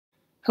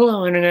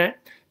Hello, Internet.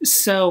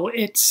 So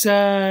it's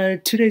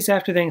 2 days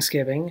after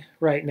Thanksgiving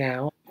right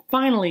now.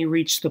 Finally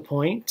reached the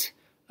point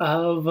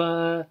of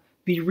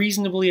the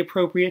reasonably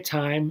appropriate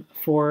time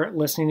for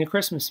listening to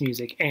Christmas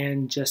music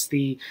and just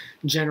the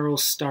general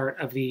start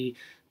of the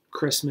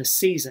Christmas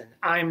season.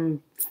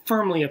 I'm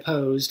firmly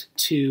opposed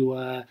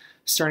to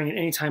starting at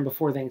any time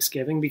before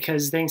Thanksgiving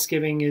because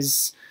Thanksgiving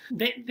is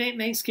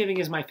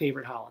my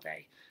favorite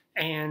holiday,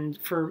 and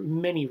for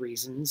many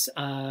reasons.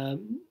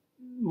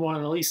 One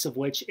of the least of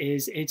which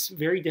is it's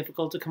very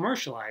difficult to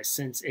commercialize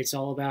since it's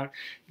all about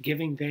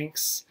giving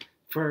thanks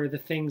for the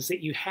things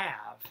that you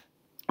have.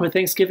 But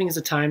Thanksgiving is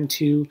a time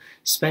to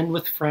spend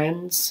with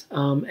friends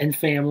and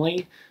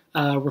family,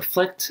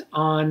 reflect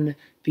on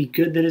the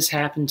good that has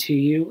happened to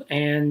you,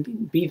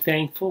 and be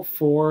thankful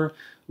for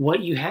what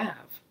you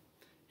have.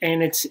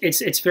 And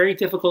it's very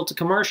difficult to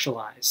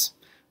commercialize,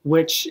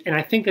 and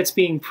I think that's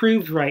being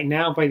proved right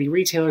now by the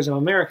retailers of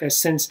America,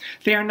 since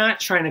they are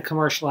not trying to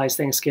commercialize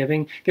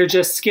Thanksgiving. They're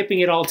just skipping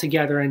it all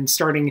together and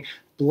starting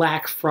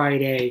Black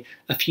Friday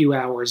a few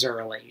hours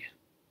early.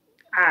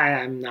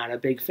 I'm not a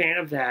big fan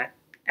of that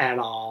at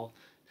all.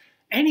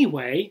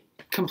 Anyway,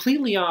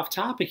 completely off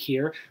topic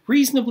here,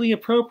 reasonably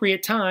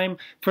appropriate time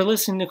for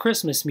listening to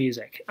Christmas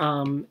music.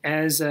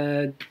 As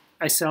I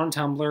said on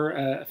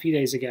Tumblr a few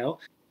days ago,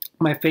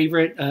 my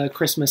favorite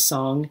Christmas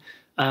song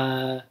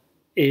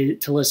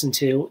to listen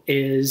to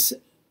is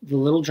The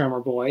Little Drummer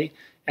Boy,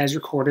 as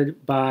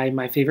recorded by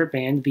my favorite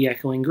band, The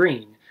Echoing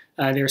Green.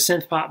 They're a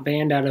synth pop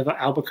band out of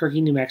Albuquerque,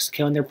 New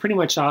Mexico, and they're pretty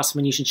much awesome,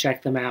 and you should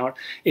check them out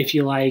if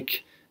you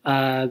like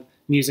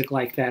music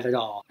like that at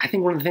all. I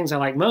think one of the things I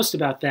like most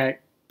about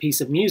that piece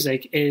of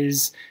music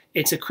is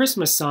it's a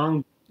Christmas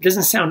song. It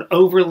doesn't sound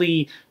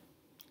overly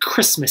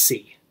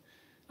Christmassy.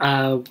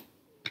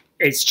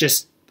 It's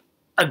just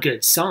a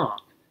good song.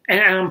 And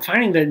I'm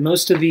finding that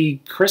most of the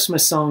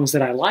Christmas songs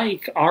that I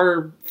like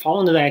fall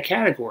into that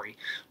category.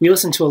 We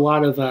listen to a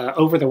lot of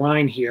Over the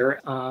Rhine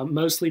here,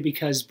 mostly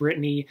because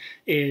Brittany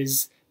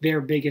is their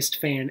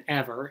biggest fan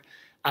ever.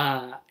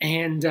 I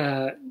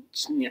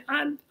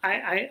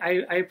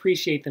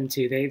appreciate them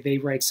too. They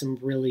write some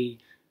really,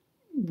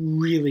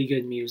 really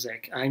good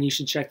music, and you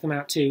should check them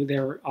out too.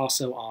 They're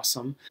also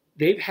awesome.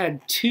 They've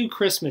had 2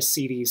 Christmas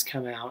CDs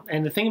come out,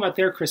 and the thing about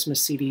their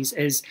Christmas CDs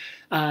is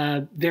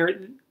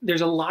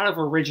there's a lot of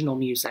original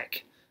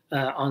music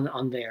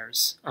on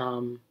theirs.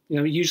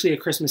 Usually a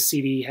Christmas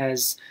CD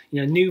has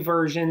new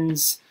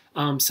versions,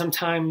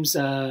 sometimes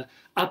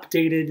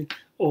updated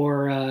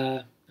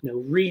or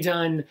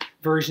redone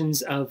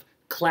versions of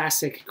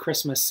classic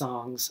Christmas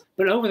songs.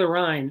 But Over the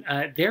Rhine,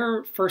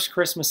 their first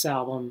Christmas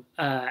album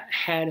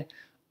had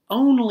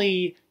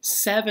only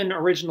 7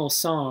 original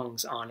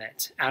songs on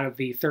it out of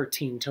the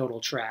 13 total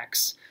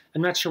tracks.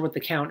 I'm not sure what the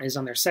count is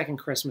on their second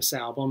Christmas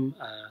album.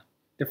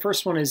 The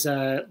first one is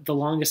The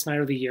Longest Night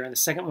of the Year, and the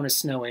second one is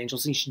Snow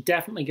Angels, and you should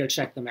definitely go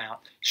check them out.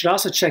 You should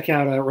also check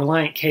out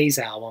Relient K's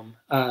album.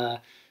 I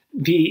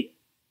think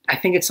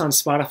it's on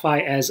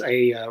Spotify as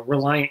a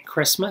Reliant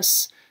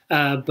Christmas,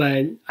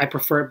 but I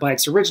prefer it by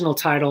its original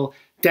title,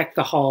 Deck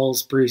the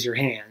Halls, Bruise Your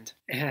Hand.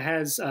 It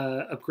has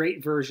a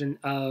great version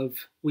of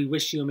We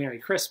Wish You a Merry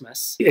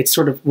Christmas. It's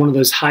sort of one of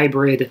those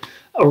hybrid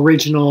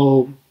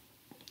original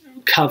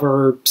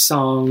cover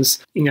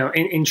songs.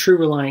 In true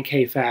Relient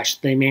K fashion,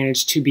 they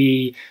managed to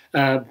be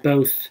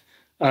both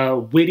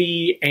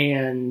witty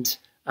and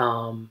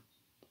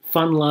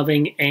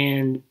fun-loving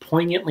and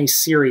poignantly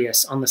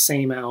serious on the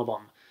same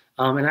album.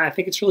 And I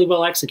think it's really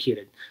well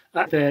executed.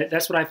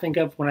 That's what I think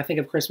of when I think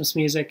of Christmas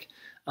music,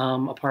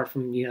 apart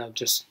from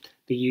just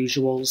the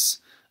usuals.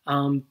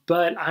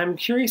 But I'm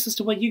curious as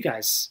to what you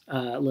guys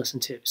listen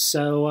to.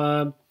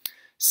 So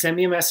send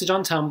me a message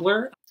on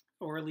Tumblr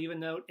or leave a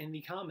note in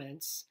the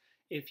comments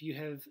if you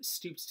have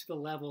stooped to the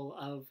level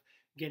of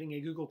getting a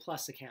Google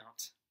Plus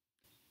account.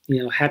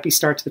 Happy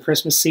start to the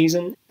Christmas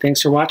season.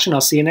 Thanks for watching.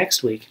 I'll see you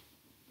next week.